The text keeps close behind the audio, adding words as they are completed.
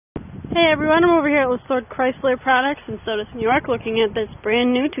Hey everyone, I'm over here at Chrysler Products in Sodas, New York, looking at this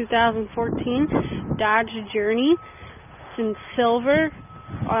brand new 2014 Dodge Journey. It's in silver.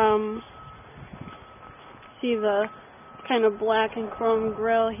 See the kind of black and chrome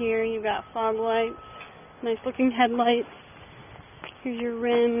grille here. You've got fog lights, nice looking headlights. Here's your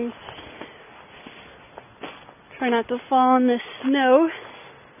rims. Try not to fall in the snow.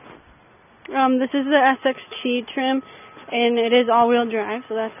 This is the SXT trim, and it is all-wheel drive,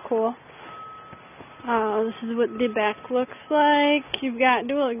 so that's cool. This is what the back looks like. You've got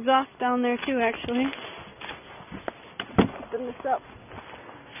dual exhaust down there too, actually. Open this up.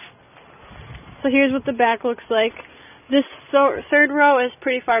 So here's what the back looks like. This third row is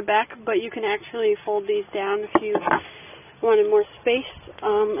pretty far back, but you can actually fold these down if you wanted more space.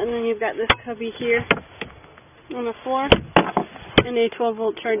 And then you've got this cubby here on the floor, and a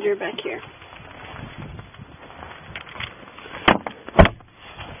 12-volt charger back here.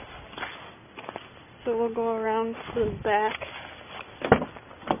 So we'll go around to the back.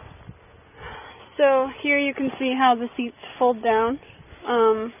 So here you can see how the seats fold down.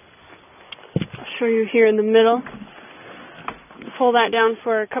 I'll show you here in the middle. Pull that down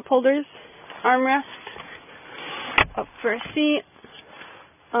for cup holders, armrest, up for a seat.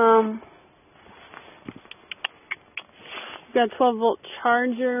 Got a 12-volt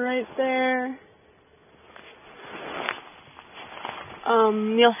charger right there.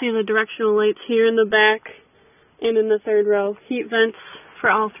 You'll see the directional lights here in the back and in the third row. Heat vents for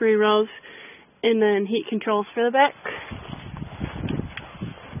all three rows, and then heat controls for the back.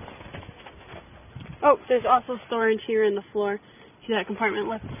 Oh, there's also storage here in the floor. See that compartment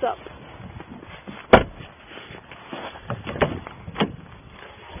lifts up.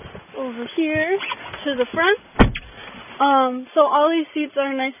 Over here to the front. So all these seats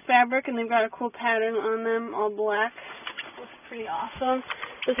are nice fabric, and they've got a cool pattern on them, all black. Looks pretty awesome.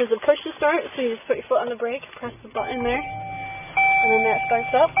 This is a push to start, so you just put your foot on the brake, press the button there, and then that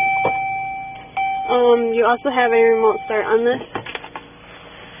starts up. You also have a remote start on this.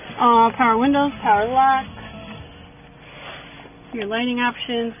 Power windows, power lock, your lighting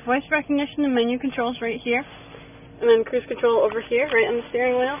options, voice recognition and menu controls right here, and then cruise control over here, right on the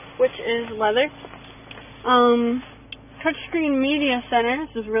steering wheel, which is leather. Touchscreen media center.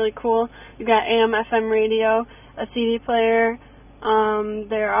 This is really cool. You've got AM, FM radio, a CD player.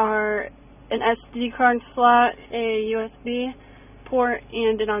 There are an SD card slot, a USB port,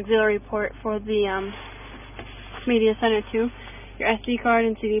 and an auxiliary port for the media center too. Your SD card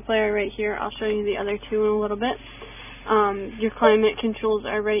and CD player right here. I'll show you the other two in a little bit. Your climate controls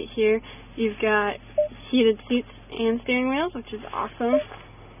are right here. You've got heated seats and steering wheels, which is awesome.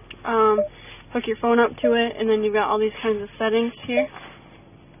 Hook your phone up to it, and then you've got all these kinds of settings here.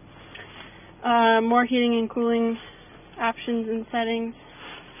 More heating and cooling options and settings.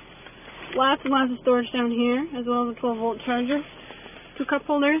 Lots and lots of storage down here, as well as a 12-volt charger. 2 cup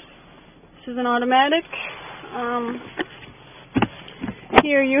holders. This is an automatic.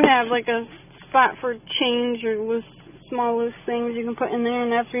 Here you have like a spot for change or small loose things you can put in there,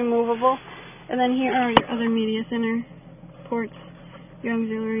 and that's removable. And then here are your other media center ports, your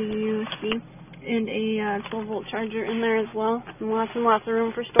auxiliary USB, and a 12-volt charger in there as well, and lots of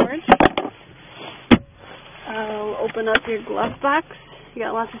room for storage. I'll open up your glove box. You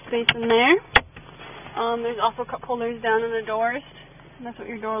got lots of space in there. There's also cup holders down in the doors, and that's what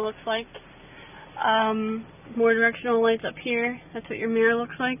your door looks like. More directional lights up here. That's what your mirror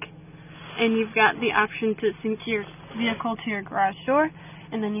looks like. And you've got the option to sync your vehicle to your garage door,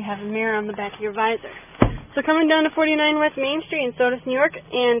 and then you have a mirror on the back of your visor. So coming down to 49 West Main Street in Sodas, New York,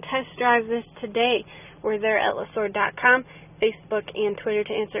 and test drive this today. We're there at LaSword.com, Facebook, and Twitter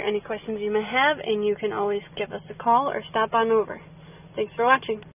to answer any questions you may have, and you can always give us a call or stop on over. Thanks for watching.